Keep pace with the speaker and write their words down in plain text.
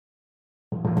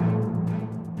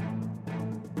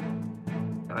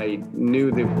I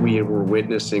knew that we were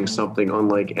witnessing something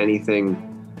unlike anything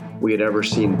we had ever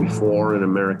seen before in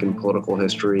American political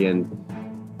history. And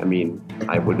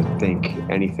I wouldn't think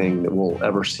anything that we'll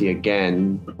ever see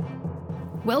again.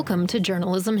 Welcome to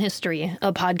Journalism History,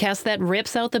 a podcast that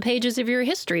rips out the pages of your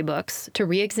history books to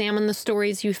re-examine the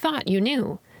stories you thought you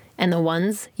knew and the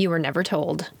ones you were never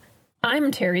told.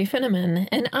 I'm Terry Finneman,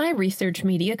 and I research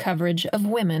media coverage of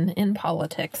women in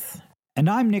politics. And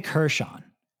I'm Nick Hirshon,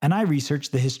 and I research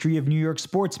the history of New York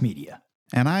sports media.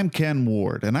 And I'm Ken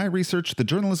Ward, and I research the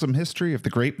journalism history of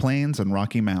the Great Plains and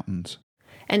Rocky Mountains.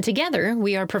 And together,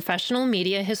 we are professional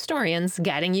media historians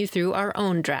guiding you through our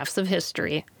own drafts of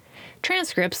history.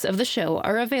 Transcripts of the show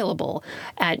are available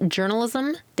at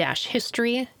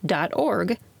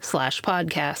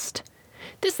journalism-history.org/podcast.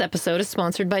 This episode is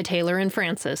sponsored by Taylor &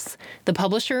 Francis, the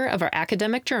publisher of our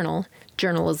academic journal,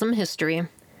 Journalism History.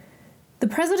 The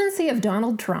presidency of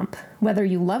Donald Trump, whether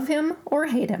you love him or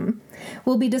hate him,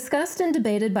 will be discussed and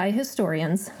debated by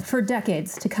historians for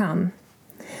decades to come.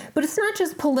 But it's not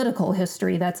just political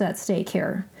history that's at stake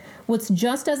here. What's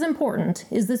just as important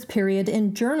is this period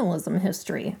in journalism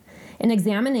history, an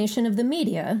examination of the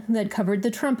media that covered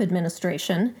the Trump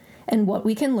administration and what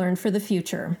we can learn for the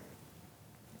future.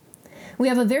 We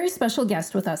have a very special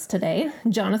guest with us today,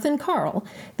 Jonathan Karl,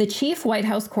 the chief White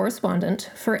House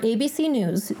correspondent for ABC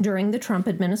News during the Trump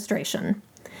administration.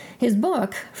 His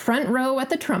book, Front Row at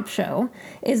the Trump Show,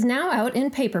 is now out in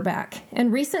paperback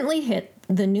and recently hit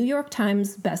the New York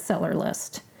Times bestseller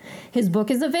list. His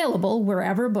book is available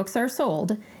wherever books are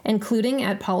sold, including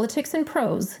at Politics and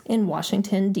Prose in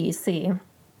Washington, D.C.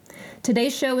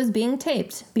 Today's show is being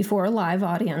taped before a live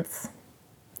audience.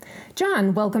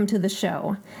 John, welcome to the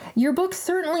show. Your book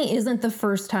certainly isn't the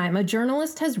first time a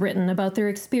journalist has written about their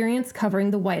experience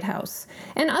covering the White House,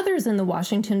 and others in the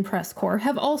Washington press corps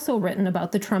have also written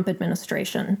about the Trump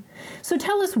administration. So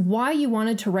tell us why you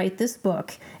wanted to write this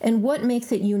book and what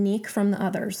makes it unique from the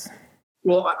others.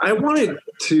 Well, I wanted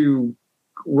to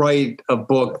write a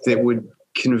book that would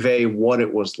convey what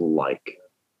it was like,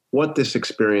 what this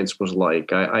experience was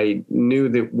like. I knew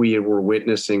that we were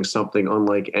witnessing something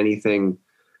unlike anything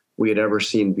we had ever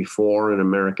seen before in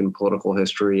American political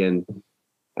history. And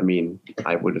I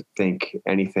would think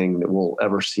anything that we'll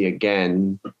ever see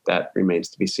again, that remains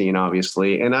to be seen,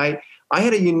 obviously. And I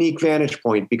had a unique vantage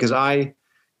point because I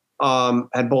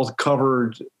had both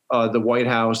covered the White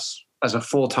House as a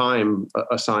full-time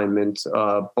assignment,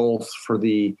 both for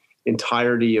the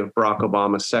entirety of Barack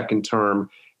Obama's second term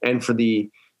and for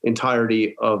the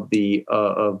entirety of the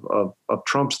of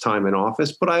Trump's time in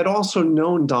office. But I had also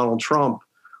known Donald Trump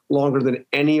longer than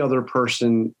any other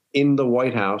person in the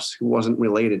White House who wasn't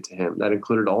related to him. That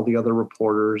included all the other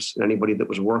reporters and anybody that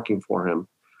was working for him,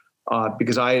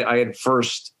 because I had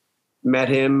first met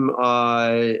him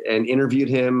and interviewed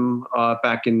him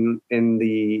back in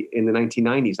the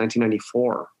 1990s,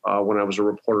 1994, when I was a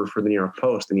reporter for the New York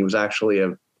Post, and he was actually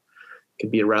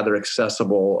could be a rather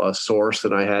accessible source,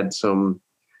 and I had some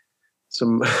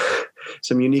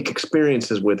unique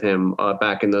experiences with him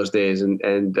back in those days,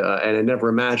 and I never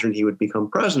imagined he would become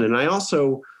president. And I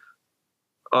also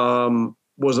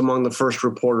was among the first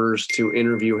reporters to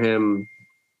interview him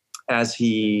as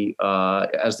the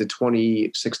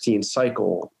 2016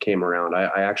 cycle came around.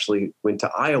 I actually went to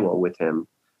Iowa with him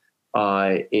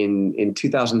in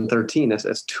 2013.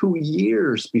 That's 2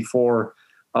 years before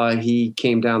he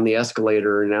came down the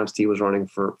escalator and announced he was running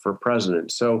for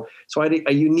president. So I had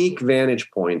a unique vantage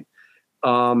point.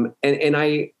 And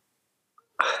I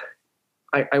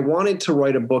wanted to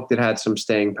write a book that had some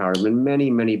staying power. There have been many,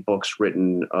 many books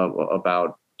written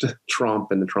about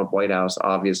Trump and the Trump White House,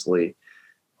 obviously.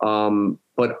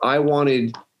 But I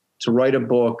wanted to write a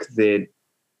book that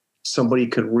somebody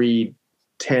could read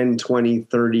 10, 20,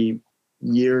 30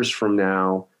 years from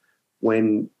now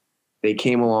when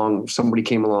somebody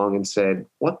came along and said,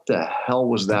 what the hell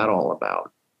was that all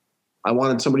about? I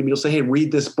wanted somebody to say, hey,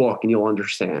 read this book and you'll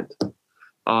understand.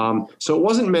 So it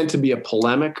wasn't meant to be a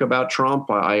polemic about Trump.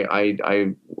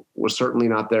 I was certainly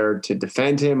not there to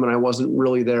defend him, and I wasn't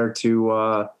really there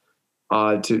to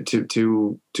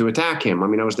attack him.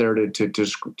 I was there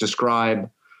to describe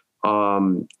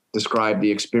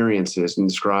the experiences and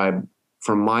describe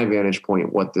from my vantage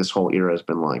point what this whole era has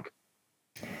been like.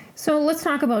 So let's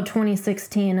talk about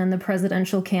 2016 and the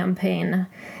presidential campaign.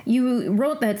 You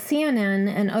wrote that CNN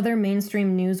and other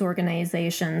mainstream news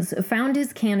organizations found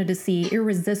his candidacy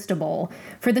irresistible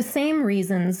for the same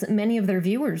reasons many of their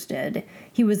viewers did.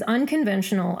 He was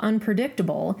unconventional,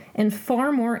 unpredictable, and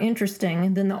far more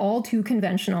interesting than the all too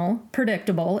conventional,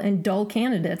 predictable, and dull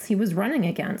candidates he was running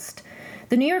against.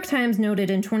 The New York Times noted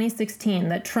in 2016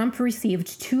 that Trump received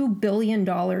 $2 billion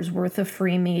worth of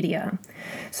free media.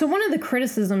 So one of the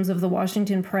criticisms of the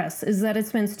Washington press is that it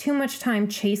spends too much time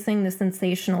chasing the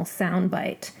sensational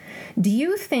soundbite. Do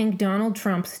you think Donald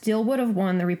Trump still would have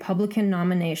won the Republican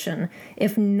nomination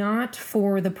if not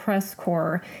for the press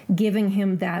corps giving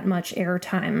him that much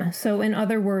airtime? So in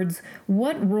other words,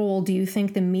 what role do you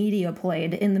think the media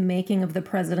played in the making of the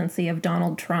presidency of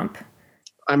Donald Trump?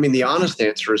 I mean, the honest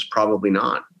answer is probably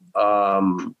not.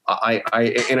 I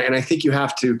think you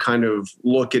have to kind of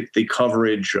look at the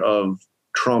coverage of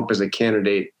Trump as a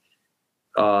candidate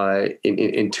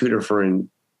in two different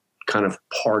kind of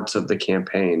parts of the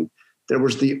campaign. There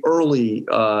was the early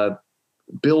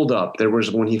buildup. There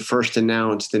was when he first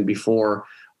announced and before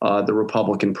the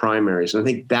Republican primaries. And I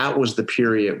think that was the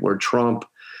period where Trump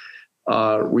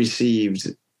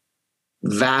received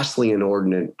vastly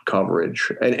inordinate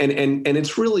coverage. And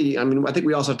it's really, I mean, I think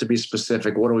we also have to be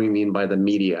specific. What do we mean by the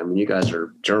media? I mean, you guys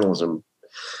are journalism.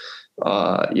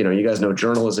 You guys know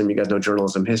journalism. You guys know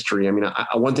journalism history. I mean,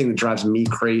 one thing that drives me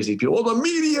crazy, people, the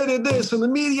media did this and the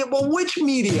media. Well, which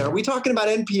media? Are we talking about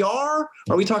NPR?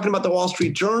 Are we talking about the Wall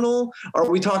Street Journal? Are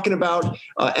we talking about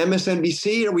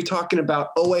MSNBC? Are we talking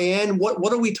about OAN?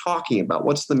 What are we talking about?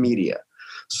 What's the media?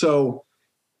 So,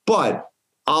 but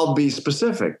I'll be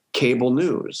specific, cable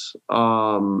news,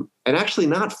 and actually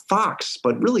not Fox,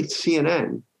 but really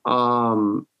CNN,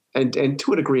 and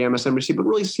to a degree MSNBC, but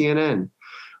really CNN,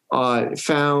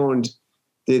 found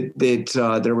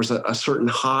that there was a certain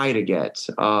high to get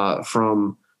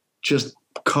from just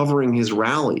covering his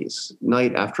rallies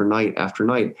night after night after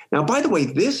night. Now, by the way,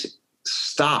 this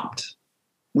stopped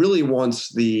really once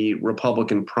the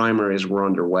Republican primaries were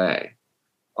underway.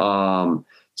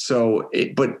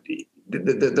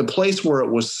 The place where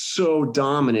it was so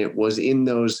dominant was in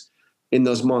those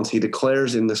months. He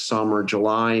declares in the summer,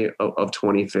 July of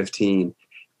 2015,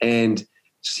 and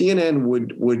CNN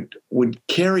would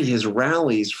carry his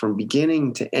rallies from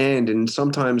beginning to end, and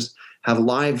sometimes have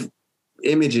live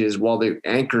images while the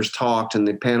anchors talked and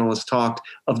the panelists talked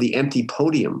of the empty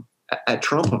podium at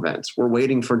Trump events. We're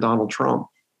waiting for Donald Trump.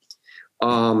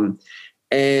 And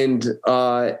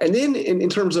then in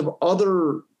terms of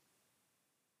other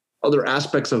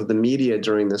aspects of the media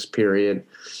during this period,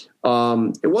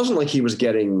 it wasn't like he was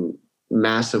getting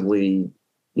massive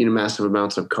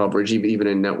amounts of coverage, even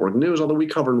in network news, although we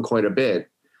covered him quite a bit,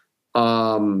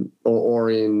 or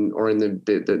in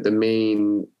the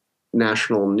main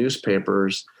national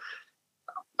newspapers.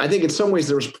 I think in some ways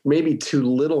there was maybe too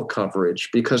little coverage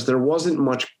because there wasn't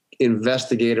much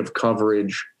investigative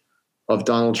coverage of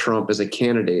Donald Trump as a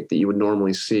candidate that you would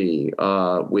normally see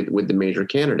with the major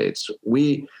candidates.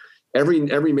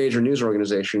 Every major news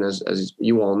organization, as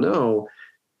you all know,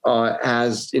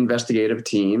 has investigative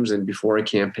teams, and before a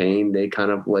campaign, they kind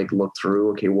of like look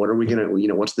through, okay, what are we going to,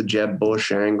 what's the Jeb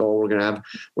Bush angle? We're going to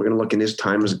look in his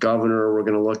time as governor. We're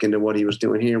going to look into what he was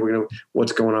doing here.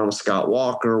 What's going on with Scott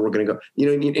Walker. We're going to go,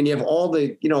 and you have all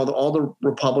the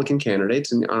Republican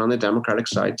candidates and on the Democratic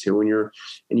side too. And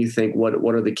you think,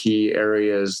 what are the key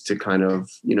areas to kind of,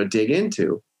 dig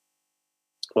into?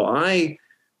 Well, I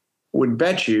would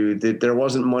bet you that there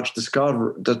wasn't much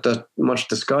discussion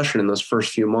in those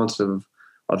first few months of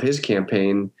his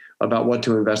campaign about what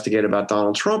to investigate about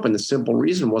Donald Trump. And the simple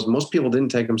reason was most people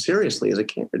didn't take him seriously as a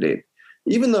candidate,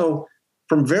 even though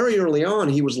from very early on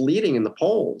he was leading in the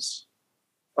polls.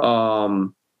 But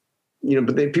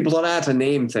people thought that's a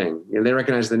name thing. They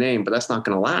recognize the name, but that's not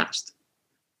going to last.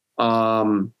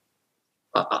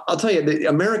 I'll tell you, the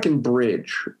American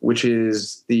Bridge, which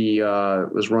is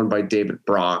was run by David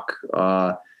Brock,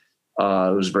 who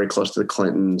was very close to the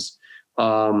Clintons,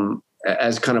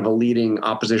 as kind of a leading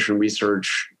opposition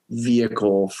research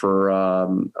vehicle for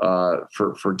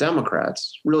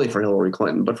Democrats, really for Hillary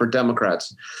Clinton, but for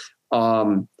Democrats.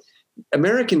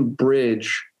 American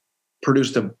Bridge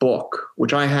produced a book,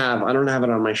 which I don't have it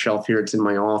on my shelf here. It's in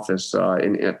my office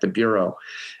at the Bureau,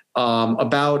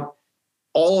 about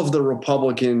all of the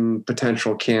Republican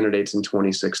potential candidates in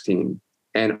 2016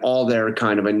 and all their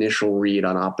kind of initial read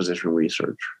on opposition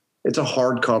research. It's a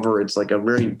hardcover. It's like a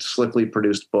very slickly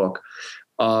produced book.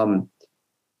 The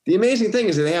amazing thing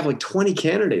is that they have like 20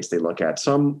 candidates they look at,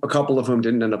 a couple of whom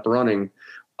didn't end up running.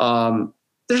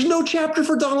 There's no chapter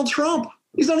for Donald Trump.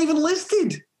 He's not even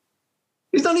listed.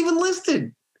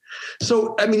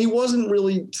 So, I mean, he wasn't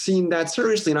really seen that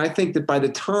seriously. And I think that by the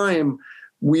time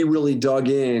we really dug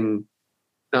in,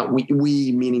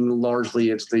 we meaning largely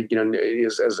it's the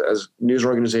as news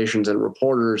organizations and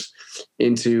reporters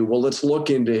into, well, let's look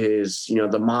into his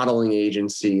the modeling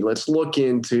agency, let's look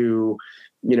into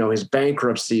his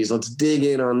bankruptcies, let's dig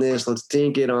in on this, let's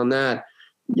dig in on that.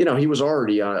 he was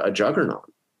already a juggernaut.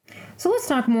 So let's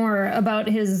talk more about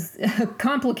his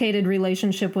complicated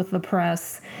relationship with the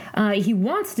press. He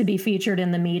wants to be featured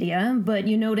in the media, but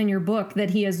you note in your book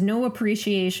that he has no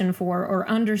appreciation for or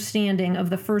understanding of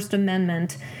the First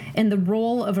Amendment and the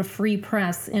role of a free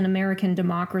press in American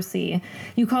democracy.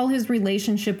 You call his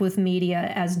relationship with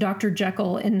media as Dr.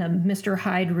 Jekyll in the Mr.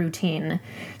 Hyde routine.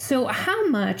 So how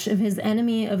much of his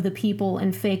enemy of the people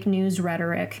and fake news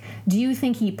rhetoric do you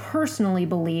think he personally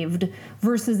believed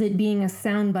versus it being a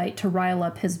soundbite to rile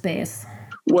up his base?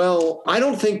 Well, I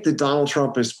don't think that Donald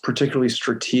Trump is particularly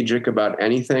strategic about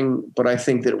anything, but I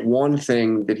think that one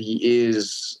thing that he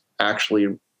is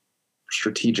actually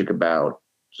strategic about,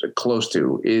 close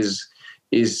to, is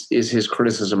his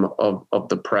criticism of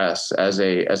the press as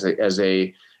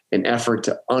an effort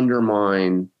to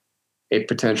undermine a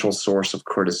potential source of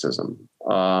criticism.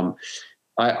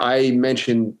 I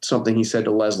mentioned something he said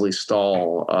to Lesley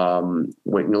Stahl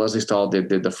when Lesley Stahl did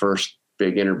the first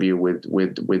big interview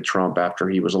with Trump after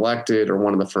he was elected, or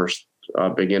one of the first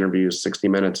big interviews, 60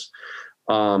 Minutes.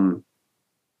 And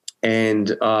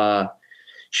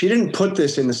she didn't put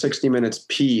this in the 60 Minutes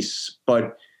piece,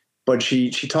 but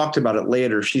she talked about it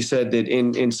later. She said that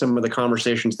in some of the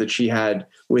conversations that she had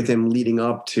with him leading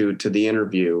up to the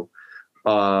interview,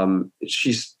 Trump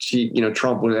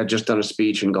had just done a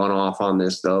speech and gone off on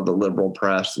this, the liberal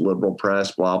press,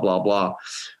 blah, blah, blah.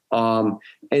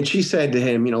 And she said to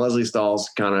him, Lesley Stahl's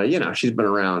kind of, she's been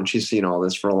around, she's seen all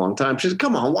this for a long time. She said,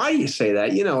 come on, why do you say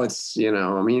that? Your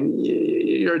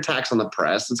attacks on the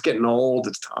press, it's getting old,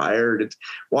 it's tired.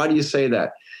 Why do you say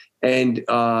that? And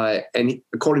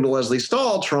according to Lesley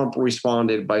Stahl, Trump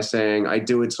responded by saying, I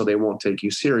do it so they won't take you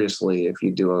seriously if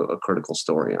you do a critical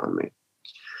story on me.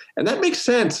 And that makes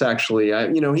sense, actually.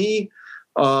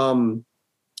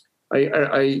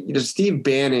 Steve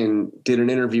Bannon did an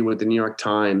interview with the New York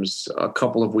Times a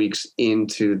couple of weeks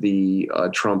into the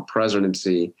Trump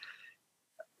presidency.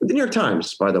 The New York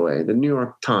Times, by the way, the New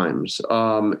York Times.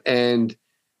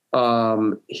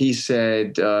 He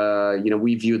said,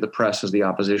 we view the press as the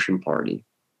opposition party.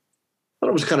 I thought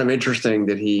it was kind of interesting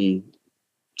that he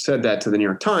said that to the New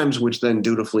York Times, which then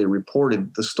dutifully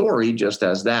reported the story just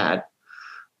as that.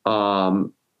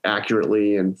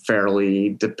 Accurately and fairly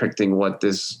depicting what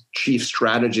this chief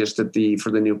strategist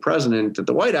for the new president at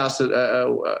the White House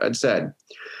had said.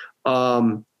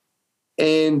 And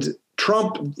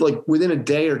Trump, like within a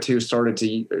day or two, started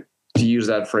to use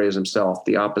that phrase himself,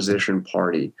 the opposition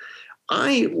party.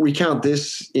 I recount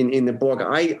this in the book.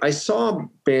 I saw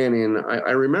Bannon.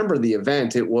 I remember the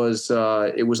event. It was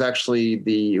actually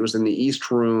it was in the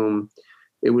East Room.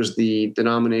 It was the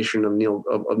nomination of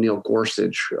Neil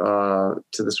Gorsuch to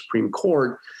the Supreme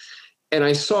Court, and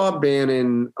I saw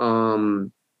Bannon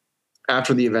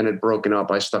after the event had broken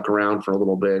up. I stuck around for a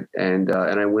little bit, and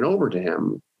I went over to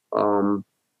him,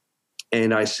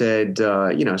 and I said,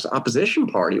 it's the opposition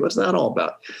party. What's that all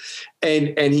about?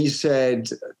 And he said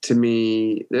to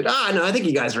me that, no, I think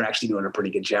you guys are actually doing a pretty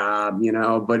good job,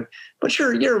 but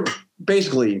sure, you're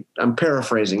basically, I'm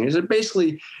paraphrasing. He said,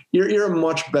 basically, you're a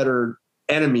much better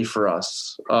enemy for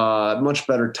us, much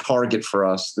better target for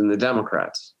us than the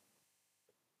Democrats.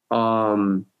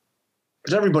 Because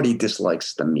everybody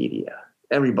dislikes the media.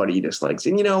 Everybody dislikes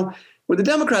it. And, with the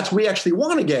Democrats, we actually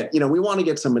want to get, we want to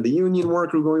get some of the union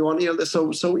work. We want,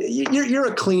 so you're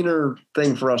a cleaner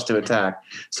thing for us to attack.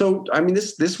 So, I mean,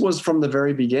 this was from the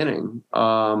very beginning.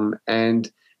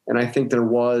 And I think there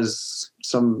was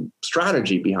some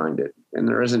strategy behind it. And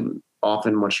there isn't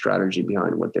often much strategy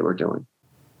behind what they were doing.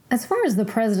 As far as the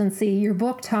presidency, your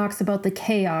book talks about the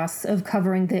chaos of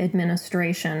covering the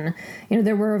administration.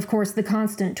 There were, of course, the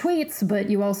constant tweets, but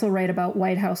you also write about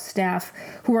White House staff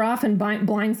who were often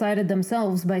blindsided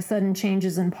themselves by sudden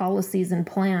changes in policies and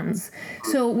plans.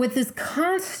 So with this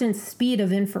constant speed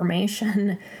of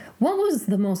information, what was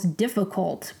the most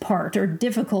difficult part or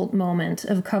difficult moment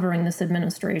of covering this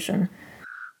administration?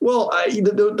 Well,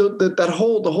 the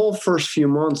whole first few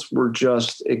months were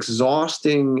just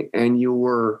exhausting, and you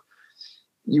were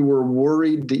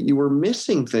worried that you were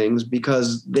missing things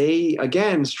because they,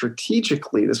 again,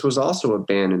 strategically, this was also a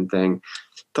Bannon thing,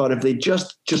 thought if they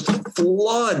just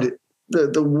flood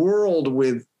the world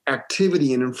with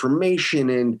activity and information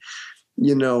and,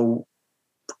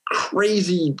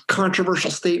 crazy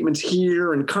controversial statements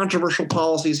here and controversial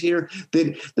policies here,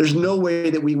 that there's no way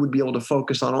that we would be able to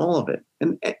focus on all of it.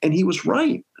 And he was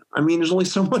right. I mean, there's only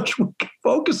so much we can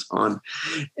focus on.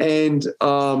 And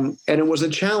it was a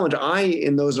challenge.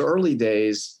 In those early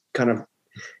days, kind of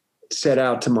set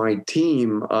out to my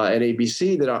team at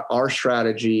ABC that our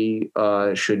strategy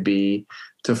should be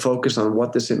to focus on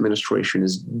what this administration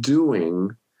is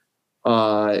doing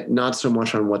not so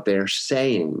much on what they're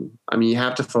saying. I mean, you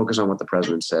have to focus on what the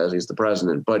president says. He's the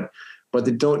president, but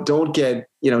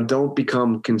don't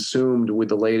become consumed with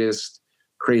the latest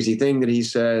crazy thing that he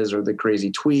says or the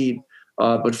crazy tweet,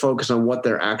 but focus on what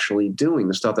they're actually doing,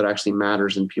 the stuff that actually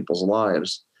matters in people's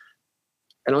lives.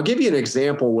 And I'll give you an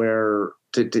example where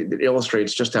it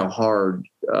illustrates just how hard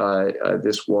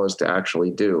this was to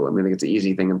actually do. I mean, I think it's an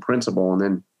easy thing in principle. And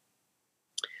then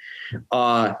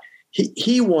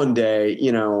he one day,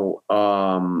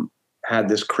 had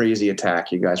this crazy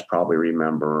attack, you guys probably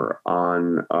remember,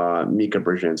 on Mika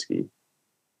Brzezinski.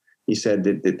 He said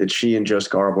that she and Joe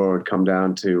Scarborough would come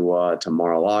down to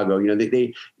Mar-a-Lago.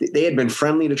 They had been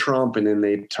friendly to Trump, and then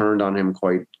they turned on him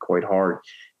quite hard.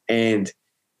 And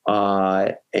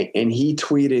he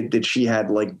tweeted that she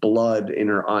had like blood in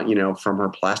her, from her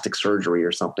plastic surgery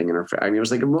or something in her. I mean,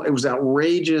 it was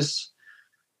outrageous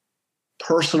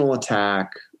personal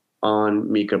attack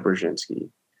on Mika Brzezinski,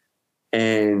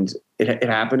 and it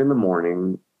happened in the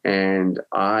morning. And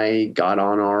I got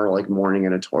on our morning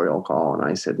editorial call, and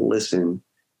I said, "Listen,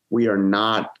 we are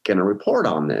not going to report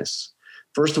on this.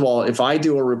 First of all, if I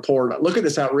do a report, look at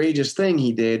this outrageous thing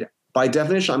he did. By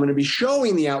definition, I'm going to be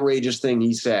showing the outrageous thing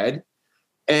he said,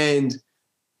 and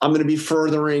I'm going to be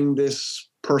furthering this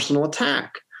personal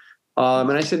attack."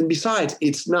 And I said, and besides,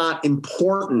 it's not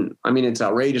important. I mean, it's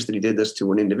outrageous that he did this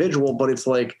to an individual, but it's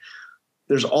like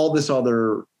there's all this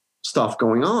other stuff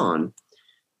going on.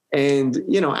 And,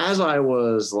 as I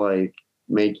was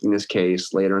making this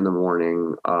case later in the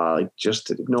morning, just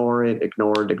to ignore it.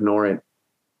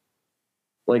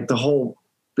 Like the whole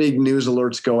big news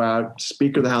alerts go out.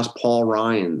 Speaker of the House, Paul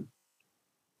Ryan,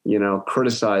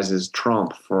 criticizes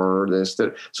Trump for this.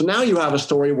 So now you have a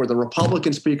story where the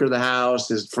Republican Speaker of the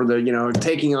House is for the,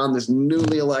 taking on this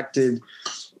newly elected,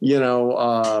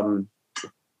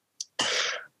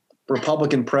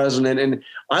 Republican president. And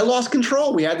I lost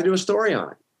control. We had to do a story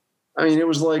on it. I mean, it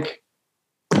was like,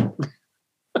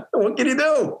 what can you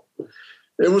do?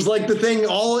 It was like the thing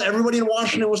everybody in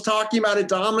Washington was talking about. It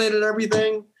dominated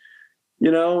everything,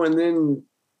 and then,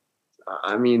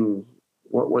 I mean,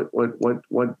 what,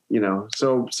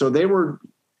 so they were,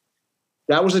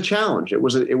 that was a challenge. It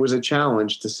was a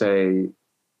challenge to say,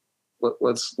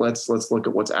 let's look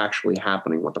at what's actually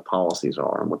happening, what the policies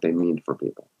are and what they mean for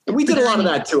people. And we did a lot of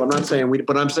that too. I'm not saying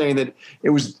but I'm saying that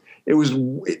it was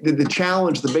the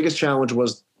challenge. The biggest challenge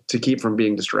was to keep from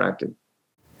being distracted.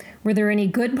 Were there any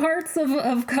good parts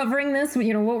of covering this?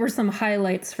 What were some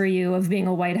highlights for you of being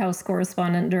a White House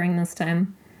correspondent during this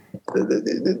time?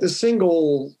 The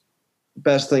single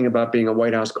best thing about being a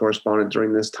White House correspondent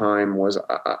during this time was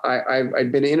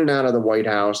I'd been in and out of the White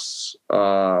House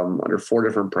under 4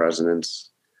 different presidents.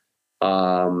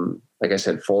 Like I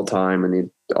said, full time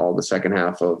in all the second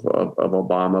half of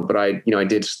Obama, but I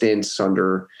did stints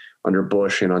under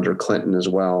Bush and under Clinton as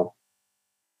well.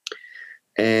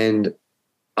 And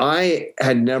I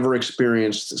had never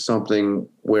experienced something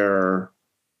where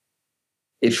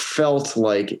it felt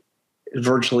like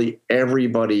virtually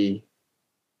everybody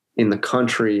in the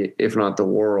country, if not the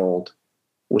world,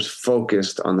 was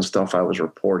focused on the stuff I was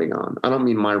reporting on. I don't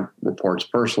mean my reports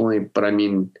personally, but I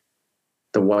mean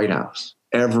the White House.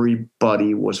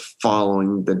 Everybody was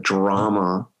following the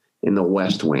drama in the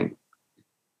West Wing.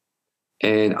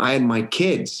 And I had my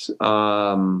kids,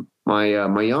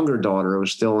 my younger daughter, who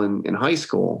was still in high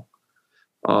school,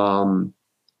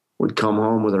 would come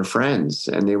home with her friends,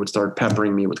 and they would start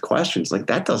peppering me with questions like,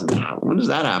 that doesn't happen. When does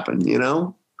that happen?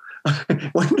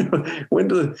 when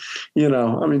do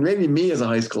I mean, maybe me as a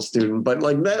high school student, but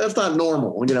that's not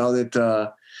normal,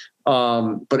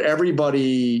 but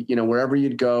everybody, wherever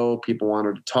you'd go, people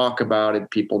wanted to talk about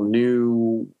it. People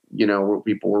knew,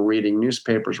 people were reading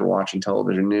newspapers, were watching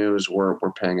television news, were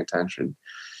paying attention.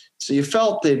 So you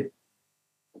felt that,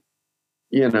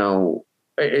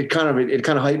 it kind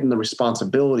of heightened the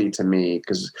responsibility to me,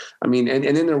 because I mean, and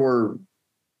then there were,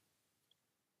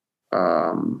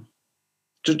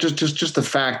 just the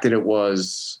fact that it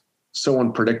was so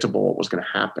unpredictable what was going to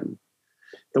happen.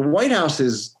 The White House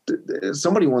is,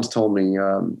 somebody once told me,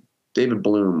 David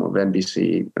Bloom of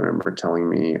NBC, I remember telling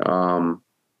me,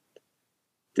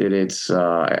 that it's,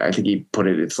 I think he put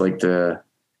it, it's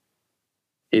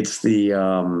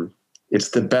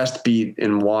the best beat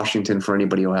in Washington for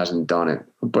anybody who hasn't done it.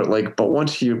 But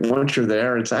once you're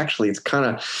there, it's kind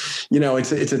of,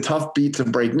 it's a tough beat to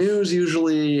break news.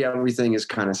 Usually everything is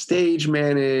kind of stage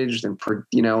managed, and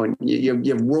and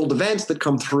you have world events that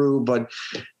come through, but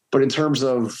in terms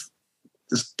of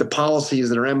the policies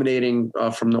that are emanating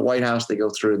from the White House, they go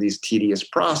through these tedious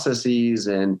processes,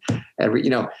 and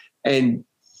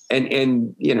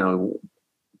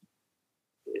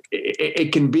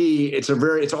it can be, it's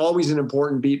always an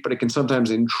important beat, but it can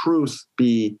sometimes in truth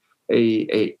be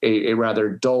a rather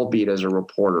dull beat as a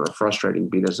reporter, a frustrating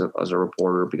beat as a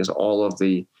reporter, because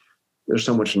there's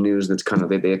so much news that's kind of,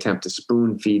 they attempt to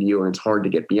spoon feed you, and it's hard to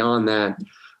get beyond that.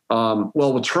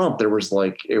 Well, with Trump, it was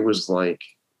like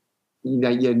you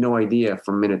had no idea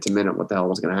from minute to minute what the hell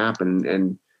was going to happen.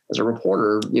 And as a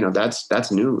reporter,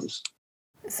 that's news.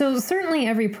 So certainly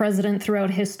every president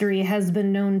throughout history has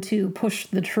been known to push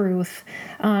the truth.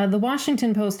 The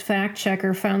Washington Post fact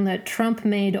checker found that Trump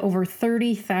made over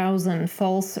 30,000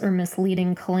 false or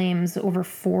misleading claims over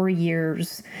 4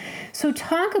 years. So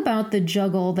talk about the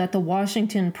juggle that the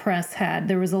Washington press had.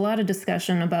 There was a lot of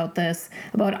discussion about this,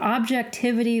 about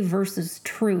objectivity versus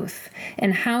truth,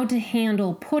 and how to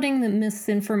handle putting the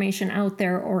misinformation out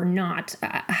there or not.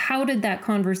 How did that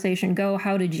conversation go?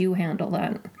 How did you handle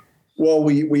that? Well,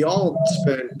 we all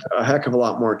spent a heck of a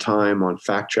lot more time on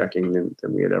fact checking than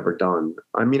we had ever done.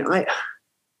 I mean,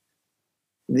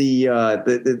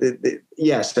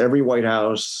 yes, every White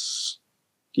House,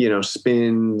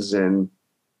 spins, and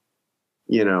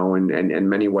and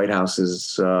many White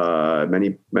Houses,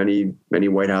 many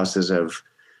White Houses have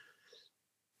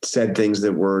said things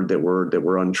that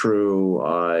were untrue.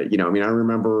 I mean, I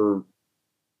remember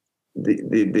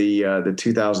the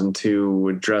 2002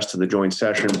 address to the joint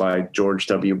session by George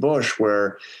W. Bush,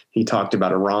 where he talked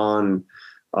about Iran.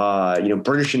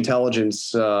 British intelligence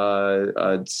said,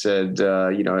 found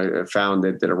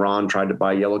that Iran tried to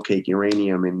buy yellow cake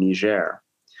uranium in Niger.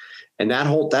 And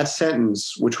that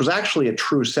sentence, which was actually a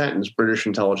true sentence, British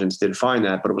intelligence did find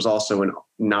that, but it was also a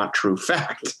not true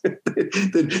fact.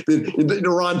 that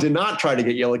Iran did not try to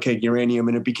get yellow cake uranium,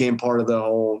 and it became part of the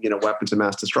whole, weapons of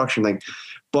mass destruction thing.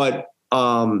 But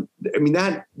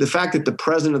the fact that the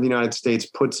president of the United States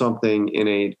put something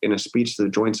in a speech to the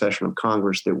joint session of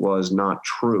Congress that was not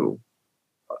true,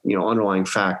 underlying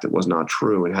fact that was not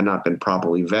true and had not been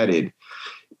properly vetted,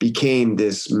 became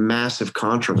this massive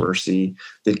controversy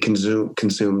that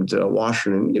consumed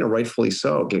Washington, rightfully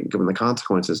so, given the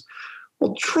consequences.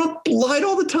 Well, Trump lied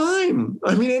all the time.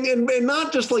 I mean, and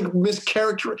not just like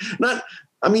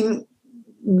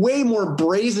way more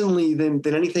brazenly than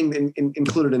anything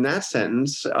included in that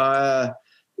sentence,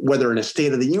 whether in a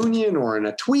State of the Union or in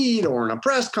a tweet or in a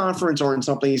press conference or in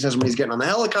something he says when he's getting on the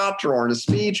helicopter or in a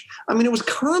speech. I mean, it was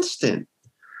constant.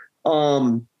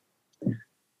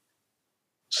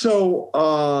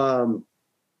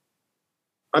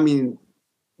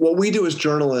 What we do as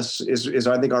journalists is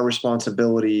I think our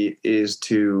responsibility is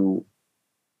to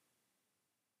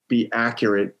be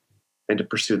accurate and to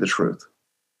pursue the truth,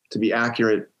 to be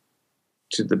accurate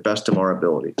to the best of our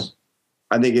abilities.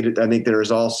 I think there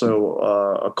is also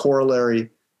a corollary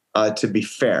to be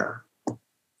fair,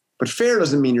 but fair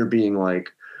doesn't mean you're being like,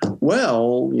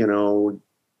 well,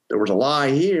 there was a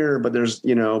lie here, but there's,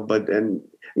 the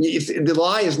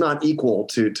lie is not equal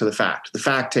to the fact. The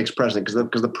fact takes precedent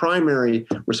because the primary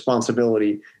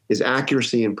responsibility is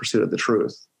accuracy and pursuit of the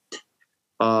truth.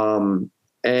 And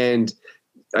I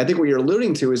think what you're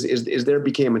alluding to is there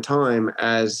became a time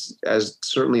as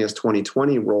certainly as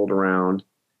 2020 rolled around,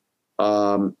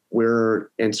 and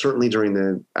certainly during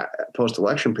the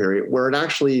post-election period, where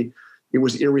it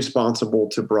was irresponsible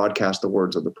to broadcast the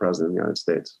words of the president of the United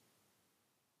States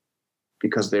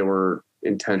because they were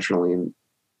intentionally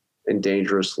and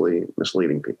dangerously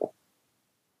misleading people.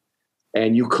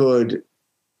 And you could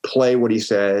play what he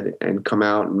said and come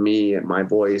out and me at my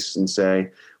voice and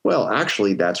say, well,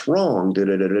 actually, that's wrong.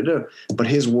 But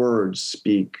his words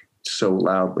speak so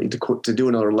loudly. To do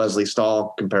another Leslie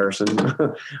Stahl comparison,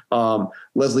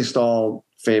 Leslie Stahl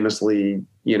famously,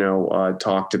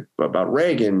 talked about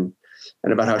Reagan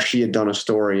and about how she had done a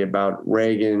story about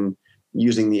Reagan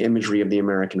using the imagery of the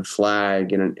American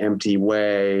flag in an empty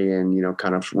way, and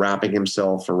kind of wrapping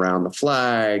himself around the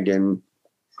flag, and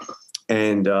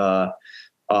the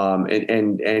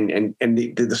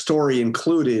story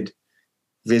included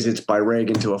visits by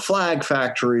Reagan to a flag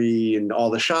factory and all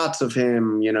the shots of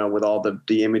him, with all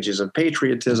the images of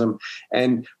patriotism.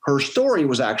 And her story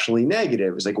was actually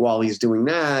negative. It's like, while he's doing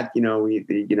that,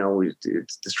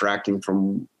 it's distracting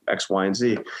from X, Y, and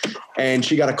Z. And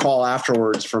she got a call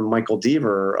afterwards from Michael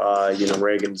Deaver,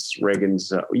 Reagan's.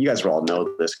 You guys all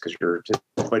know this because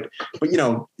but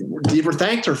Deaver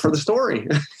thanked her for the story.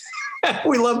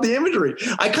 We love the imagery.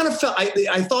 I kind of felt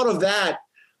I thought of that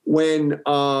when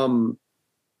when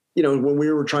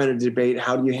we were trying to debate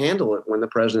how do you handle it when the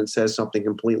president says something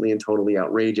completely and totally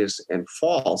outrageous and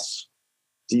false.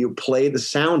 Do you play the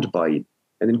sound bite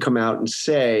and then come out and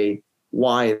say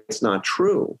why it's not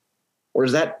true? Or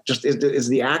is that just is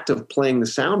the act of playing the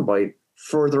sound bite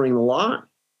furthering the lie?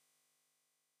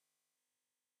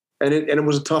 And it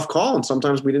was a tough call, and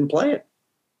sometimes we didn't play it.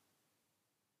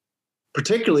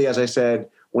 Particularly, as I said,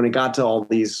 when it got to all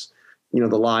these, the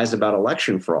lies about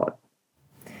election fraud.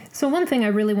 So one thing I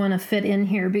really want to fit in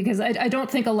here, because I don't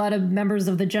think a lot of members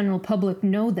of the general public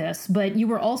know this, but you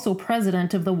were also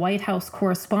president of the White House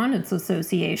Correspondents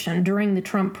Association during the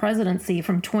Trump presidency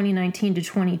from 2019 to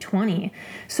 2020.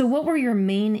 So what were your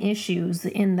main issues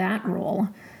in that role?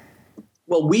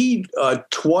 Well, we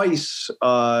twice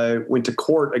went to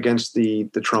court against the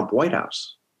Trump White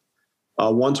House.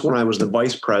 Once when I was the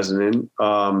vice president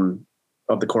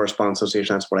of the Correspondents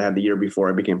Association, that's what I had the year before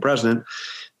I became president.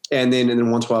 And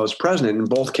then once while I was president, in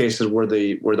both cases where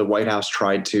the White House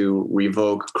tried to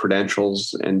revoke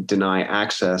credentials and deny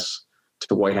access to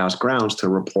the White House grounds to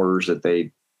reporters that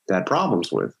they had problems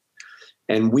with.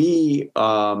 And we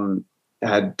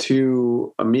had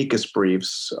two amicus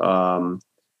briefs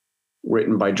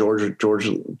written by George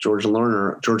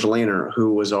Lerner,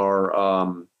 who was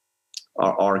our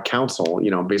counsel,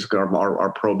 basically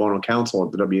our pro bono counsel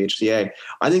at the WHCA.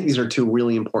 I think these are two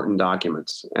really important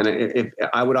documents. And if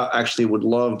I would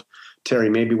love,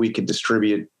 Terry, maybe we could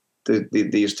distribute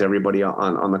these to everybody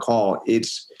on the call.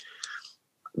 It's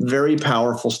very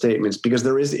powerful statements because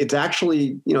it's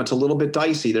actually, it's a little bit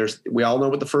dicey. We all know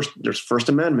what there's First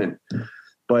Amendment,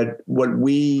 but what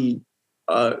we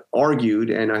argued,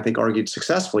 and I think argued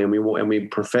successfully, and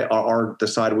the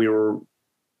side we were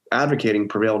advocating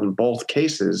prevailed in both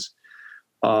cases,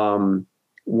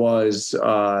 was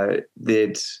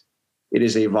that it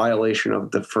is a violation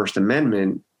of the First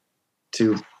Amendment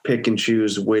to pick and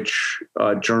choose which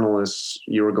journalists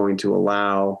you are going to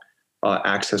allow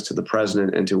access to the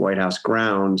president and to White House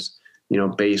grounds,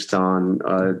 based on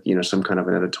some kind of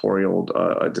an editorial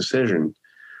decision.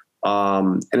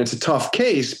 And it's a tough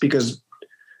case because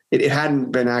it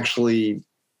hadn't been actually.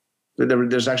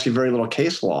 There's actually very little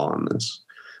case law on this.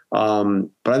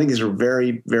 But I think these are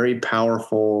very, very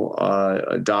powerful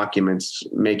documents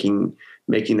making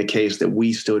the case that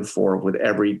we stood for with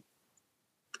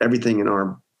everything in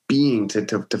our being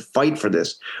to fight for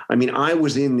this. I mean, I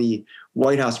was in the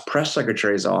White House press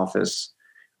secretary's office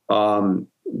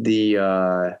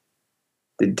the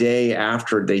day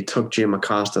after they took Jim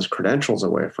Acosta's credentials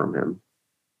away from him,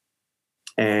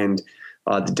 and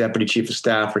the deputy chief of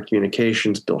staff for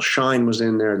communications, Bill Shine, was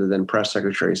in there. The then press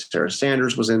secretary, Sarah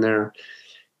Sanders, was in there.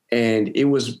 And it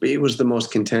was the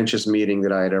most contentious meeting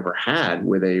that I had ever had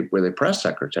with a press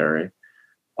secretary.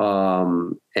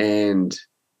 And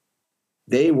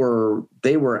they were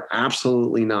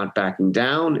absolutely not backing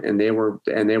down. And they were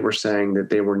saying that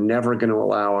they were never going to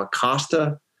allow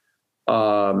Acosta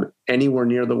anywhere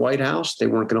near the White House. They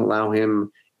weren't going to allow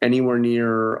him anywhere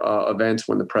near events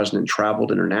when the president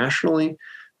traveled internationally.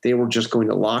 They were just going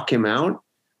to lock him out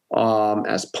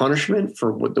as punishment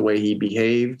for the way he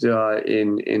behaved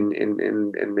in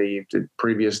the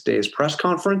previous day's press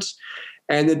conference,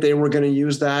 and that they were going to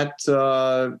use that,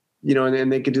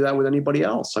 and they could do that with anybody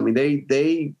else. I mean,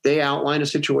 they outlined a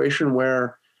situation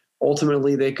where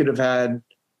ultimately they could have had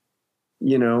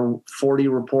 40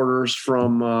 reporters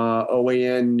from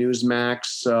OAN,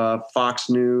 Newsmax,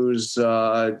 Fox News,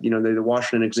 the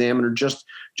Washington Examiner, just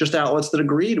outlets that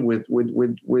agreed with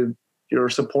your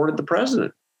support of the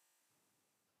president.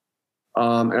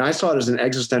 And I saw it as an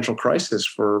existential crisis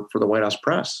for the White House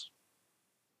press.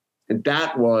 And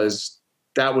that was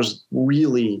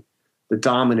really the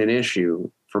dominant issue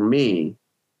for me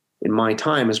in my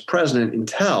time as president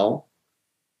until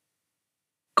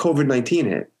COVID-19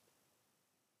 hit.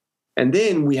 And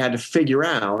then we had to figure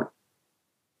out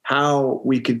how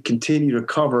we could continue to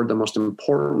cover the most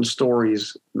important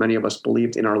stories many of us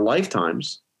believed in our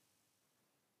lifetimes,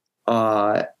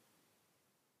 and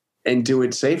do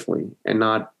it safely and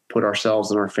not put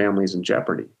ourselves and our families in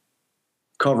jeopardy.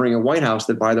 Covering a White House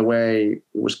that, by the way,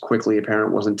 it was quickly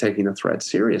apparent wasn't taking the threat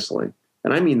seriously.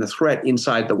 And I mean the threat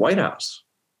inside the White House.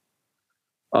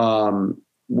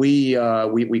 We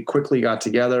quickly got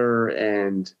together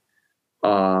and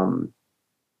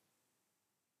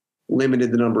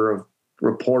limited the number of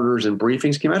reporters and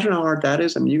briefings. Can you imagine how hard that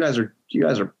is? I mean, you guys are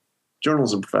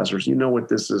journalism professors. You know what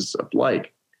this is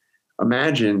like.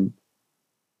 Imagine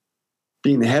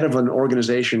being the head of an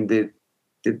organization that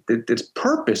its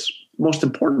purpose, most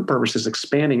important purpose, is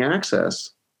expanding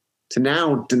access, to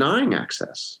now denying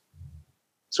access.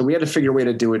 So we had to figure a way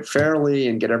to do it fairly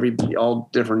and get all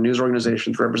different news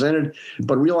organizations represented,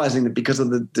 but realizing that because of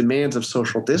the demands of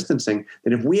social distancing,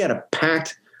 that if we had a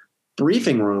packed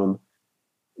briefing room,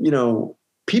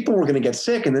 people were going to get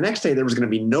sick, and the next day there was going to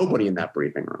be nobody in that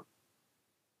briefing room.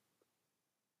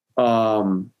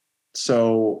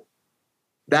 So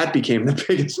that became the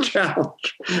biggest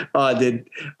challenge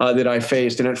that I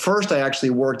faced. And at first, I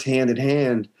actually worked hand in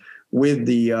hand with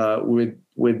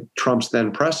with Trump's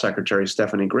then press secretary,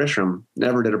 Stephanie Grisham.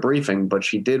 Never did a briefing, but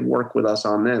she did work with us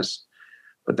on this.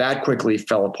 But that quickly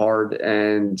fell apart.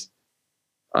 And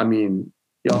I mean,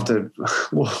 you'll have to,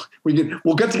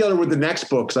 we'll get together with the next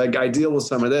book, because I deal with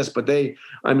some of this, but they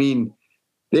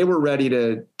were ready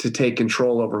to take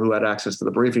control over who had access to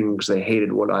the briefing because they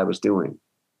hated what I was doing.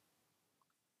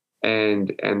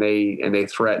 And they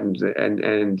threatened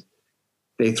to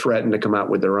come out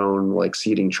with their own like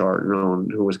seating chart and own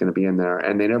who was going to be in there.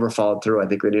 And they never followed through. I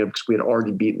think they did because we had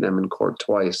already beaten them in court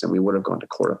twice, and we would have gone to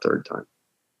court a third time.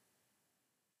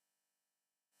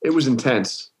 It was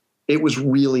intense. It was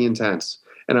really intense.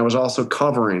 And I was also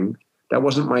covering, that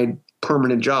wasn't my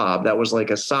permanent job. That was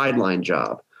like a sideline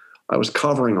job. I was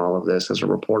covering all of this as a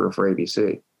reporter for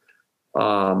ABC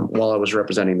while I was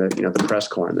representing the press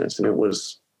corps in this. And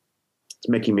it's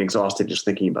making me exhausted just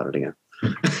thinking about it again.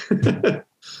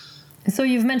 So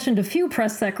you've mentioned a few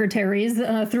press secretaries.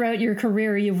 Throughout your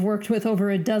career, you've worked with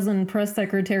over a dozen press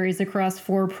secretaries across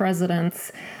 4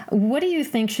 presidents. What do you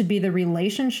think should be the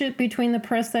relationship between the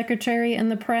press secretary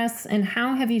and the press, and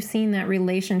how have you seen that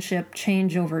relationship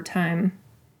change over time?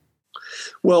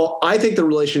 Well, I think the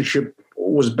relationship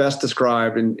was best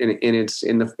described in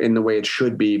the way it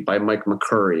should be by Mike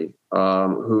McCurry,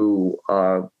 who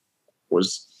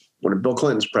was one of Bill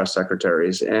Clinton's press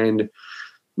secretaries. And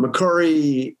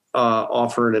McCurry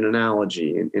offered an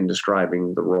analogy in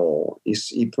describing the role.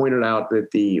 He pointed out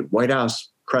that the White House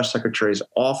press secretary's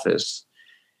office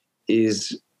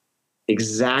is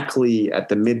exactly at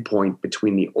the midpoint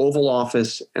between the Oval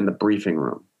Office and the briefing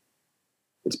room.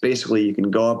 It's basically, you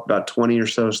can go up about 20 or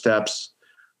so steps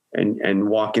and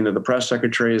walk into the press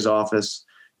secretary's office.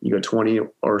 You go 20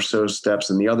 or so steps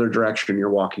in the other direction, you're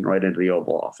walking right into the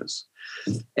Oval Office.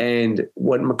 And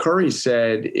what McCurry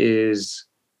said is,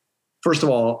 first of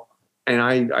all, and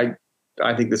I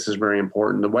think this is very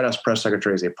important, the White House press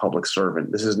secretary is a public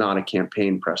servant. This is not a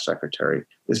campaign press secretary.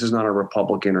 This is not a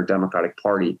Republican or Democratic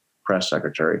Party press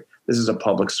secretary. This is a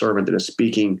public servant that is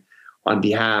speaking on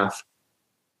behalf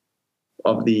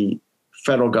of the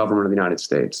federal government of the United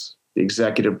States, the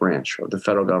executive branch of the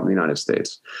federal government of the United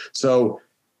States. So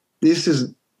this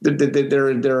is,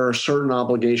 there are certain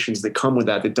obligations that come with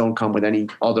that don't come with any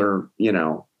other,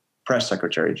 press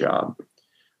secretary job.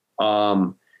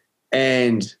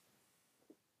 And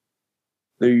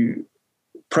the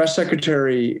press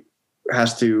secretary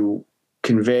has to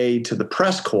convey to the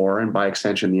press corps, and by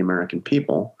extension, the American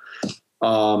people,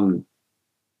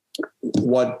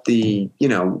 what the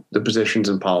positions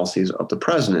and policies of the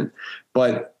president,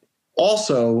 but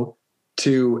also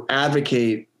to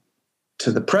advocate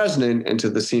to the president and to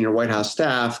the senior White House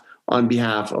staff on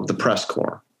behalf of the press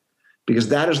corps, because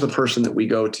that is the person that we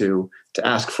go to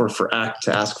ask for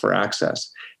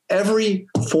access. Every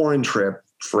foreign trip,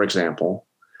 for example,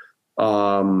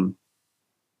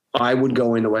 I would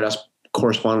go in, the White House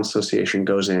Correspondents Association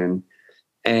goes in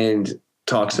and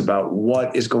talks about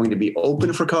what is going to be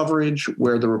open for coverage,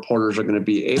 where the reporters are going to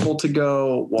be able to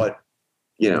go,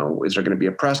 is there going to be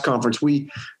a press conference?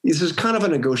 This is kind of a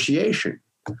negotiation.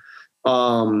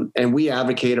 And we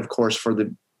advocate, of course, for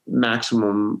the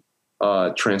maximum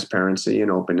transparency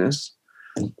and openness.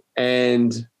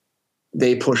 And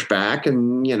they push back,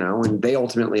 and they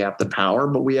ultimately have the power,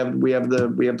 but we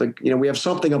have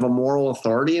something of a moral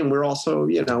authority, and we're also,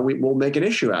 we'll make an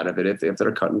issue out of it if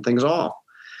they're cutting things off.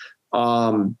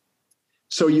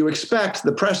 So you expect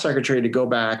the press secretary to go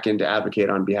back and to advocate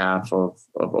on behalf of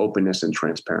openness and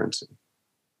transparency.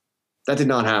 That did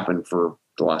not happen for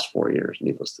the last 4 years,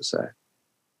 needless to say.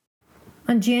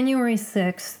 On January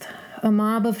 6th, a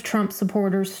mob of Trump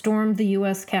supporters stormed the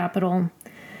U.S. Capitol,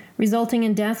 resulting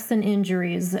in deaths and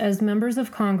injuries as members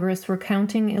of Congress were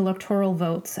counting electoral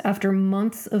votes after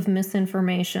months of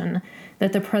misinformation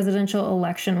that the presidential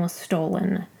election was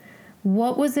stolen.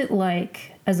 What was it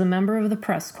like as a member of the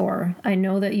press corps? I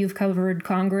know that you've covered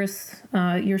Congress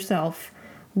yourself.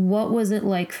 What was it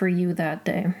like for you that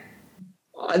day?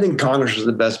 I think Congress was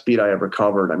the best beat I ever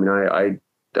covered. I mean,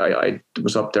 I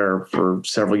was up there for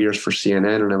several years for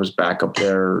CNN, and I was back up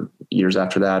there years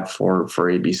after that for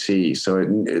ABC. So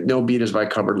no beat as I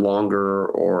covered longer,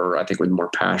 or I think with more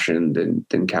passion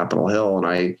than Capitol Hill. And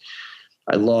I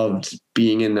loved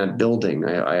being in that building.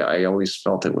 I always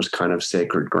felt it was kind of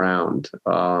sacred ground.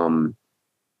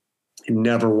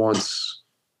 Never once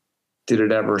did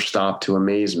it ever stop to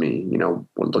amaze me,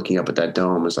 when looking up at that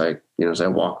dome as I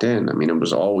walked in. I mean, I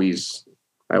always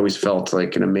felt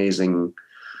like an amazing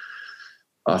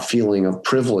a feeling of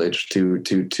privilege to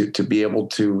be able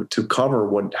to cover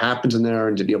what happens in there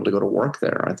and to be able to go to work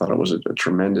there. I thought it was a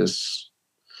tremendous,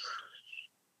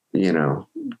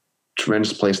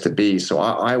 tremendous place to be. So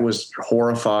I was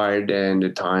horrified and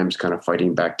at times kind of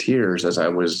fighting back tears as I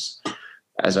was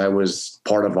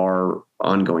part of our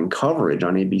ongoing coverage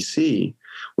on ABC,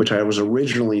 which I was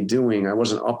originally doing. I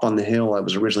wasn't up on the Hill. I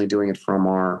was originally doing it from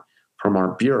our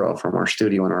bureau, from our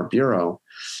studio in our bureau.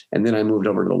 And then I moved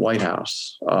over to the White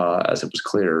House as it was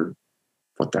clear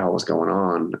what the hell was going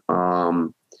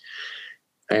on.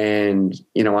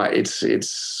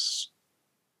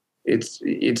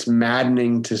 It's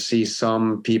maddening to see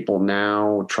some people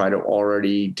now try to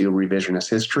already do revisionist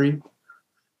history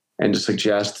and to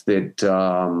suggest that,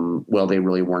 they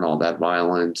really weren't all that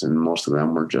violent and most of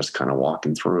them were just kind of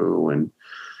walking through. And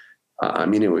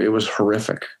it was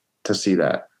horrific to see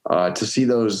that, to see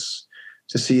those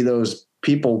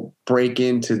people break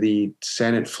into the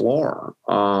Senate floor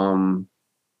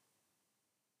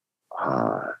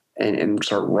and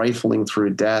start rifling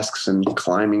through desks and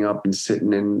climbing up and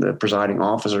sitting in the presiding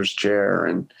officer's chair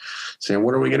and saying,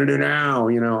 what are we going to do now?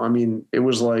 It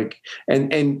was like,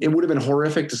 and it would have been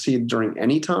horrific to see it during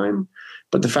any time,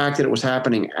 but the fact that it was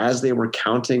happening as they were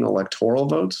counting electoral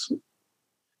votes,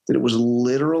 that it was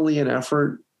literally an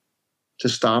effort to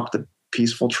stop the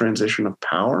peaceful transition of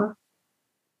power,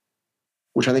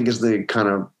 which I think is the kind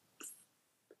of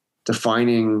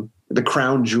defining the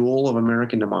crown jewel of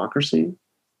American democracy,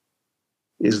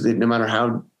 is that no matter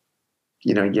how,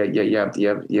 you have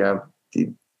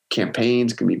the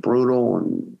campaigns can be brutal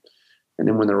and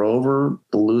then when they're over,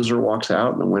 the loser walks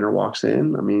out and the winner walks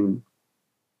in.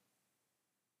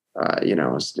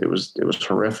 It was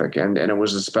horrific. And it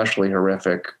was especially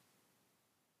horrific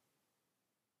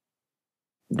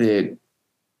that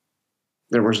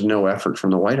there was no effort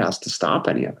from the White House to stop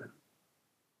any of it.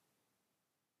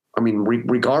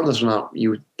 Regardless of not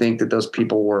you think that those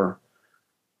people were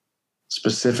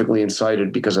specifically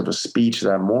incited because of a speech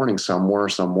that morning, some were,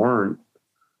 some weren't.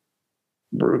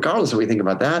 But regardless of what you think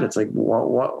about that, it's like,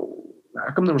 what?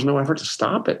 How come there was no effort to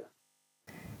stop it?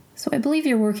 So I believe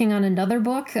you're working on another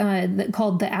book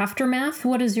called The Aftermath.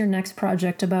 What is your next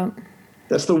project about?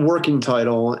 That's the working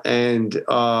title, and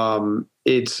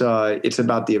it's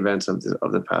about the events of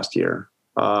the past year.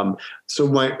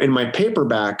 So in my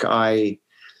paperback, I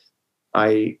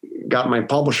got my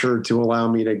publisher to allow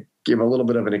me to give a little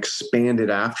bit of an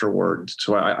expanded afterword.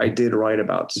 So I did write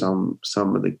about some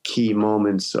of the key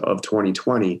moments of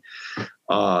 2020.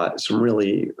 Some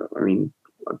really,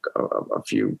 a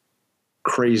few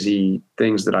crazy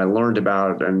things that I learned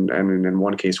about and in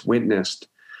one case witnessed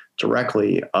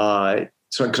directly. So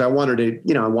because I wanted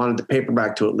the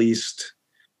paperback to at least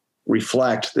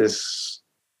reflect this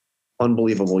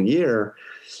unbelievable year.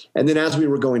 And then as we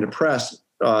were going to press,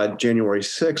 January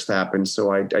 6th happened.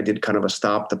 So I did kind of a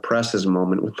stop the presses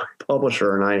moment with my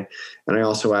publisher. And I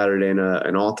also added in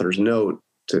an author's note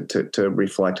to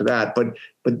reflect that, but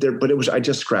it was, I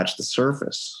just scratched the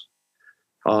surface.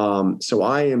 So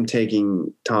I am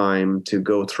taking time to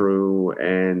go through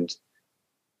and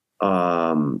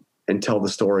tell the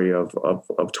story of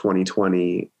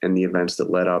 2020 and the events that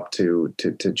led up to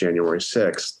January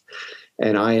 6th.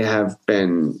 And I have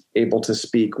been able to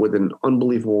speak with an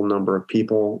unbelievable number of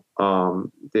people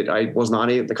that I was not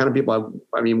able, the kind of people,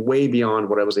 way beyond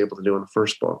what I was able to do in the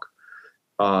first book.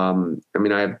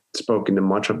 I've spoken to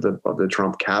much of the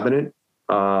Trump cabinet.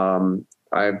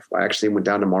 I actually went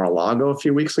down to Mar-a-Lago a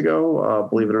few weeks ago,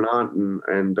 believe it or not,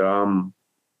 and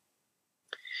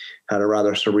had a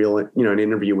rather surreal, an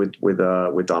interview with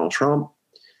Donald Trump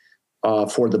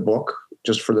for the book.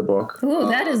 Just for the book. Ooh,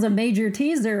 that is a major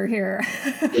teaser here.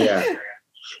 Yeah.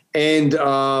 And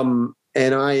I'm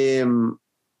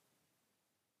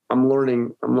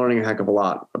learning a heck of a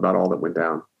lot about all that went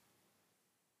down.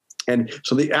 And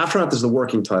so the Aftermath is the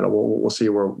working title. We'll see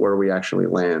where we actually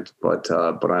land, but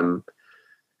I'm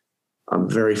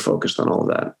very focused on all of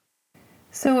that.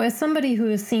 So as somebody who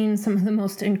has seen some of the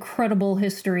most incredible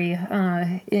history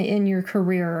in your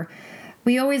career,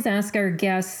 we always ask our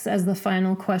guests as the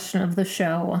final question of the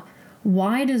show,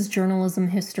 why does journalism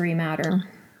history matter?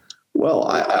 Well,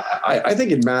 I think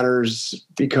it matters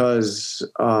because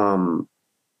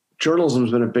journalism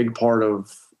has been a big part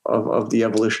of the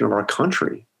evolution of our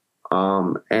country.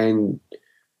 And,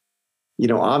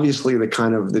 obviously the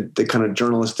kind of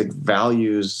journalistic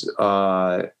values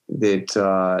that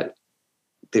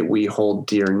we hold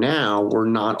dear now were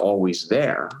not always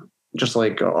there. Just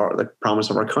like the promise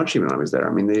of our country when I was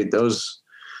there.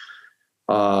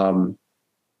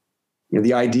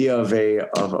 The idea of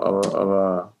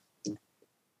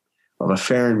a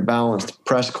fair and balanced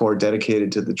press corps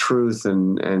dedicated to the truth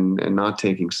and not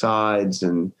taking sides.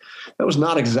 And that was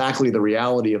not exactly the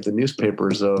reality of the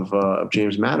newspapers of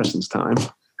James Madison's time,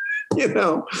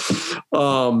 So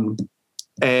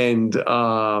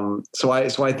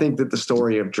I think that the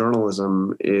story of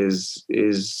journalism is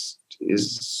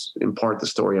in part the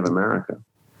story of America.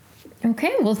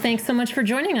 Okay, well, thanks so much for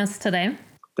joining us today.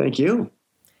 Thank you.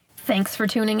 Thanks for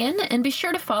tuning in, and be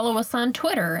sure to follow us on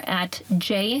Twitter at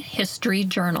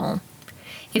JHistoryJournal.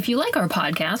 If you like our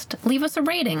podcast, leave us a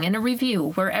rating and a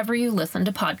review wherever you listen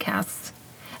to podcasts.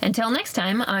 Until next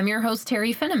time, I'm your host,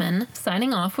 Terry Finneman,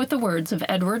 signing off with the words of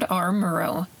Edward R.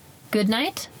 Murrow. Good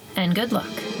night and good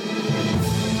luck.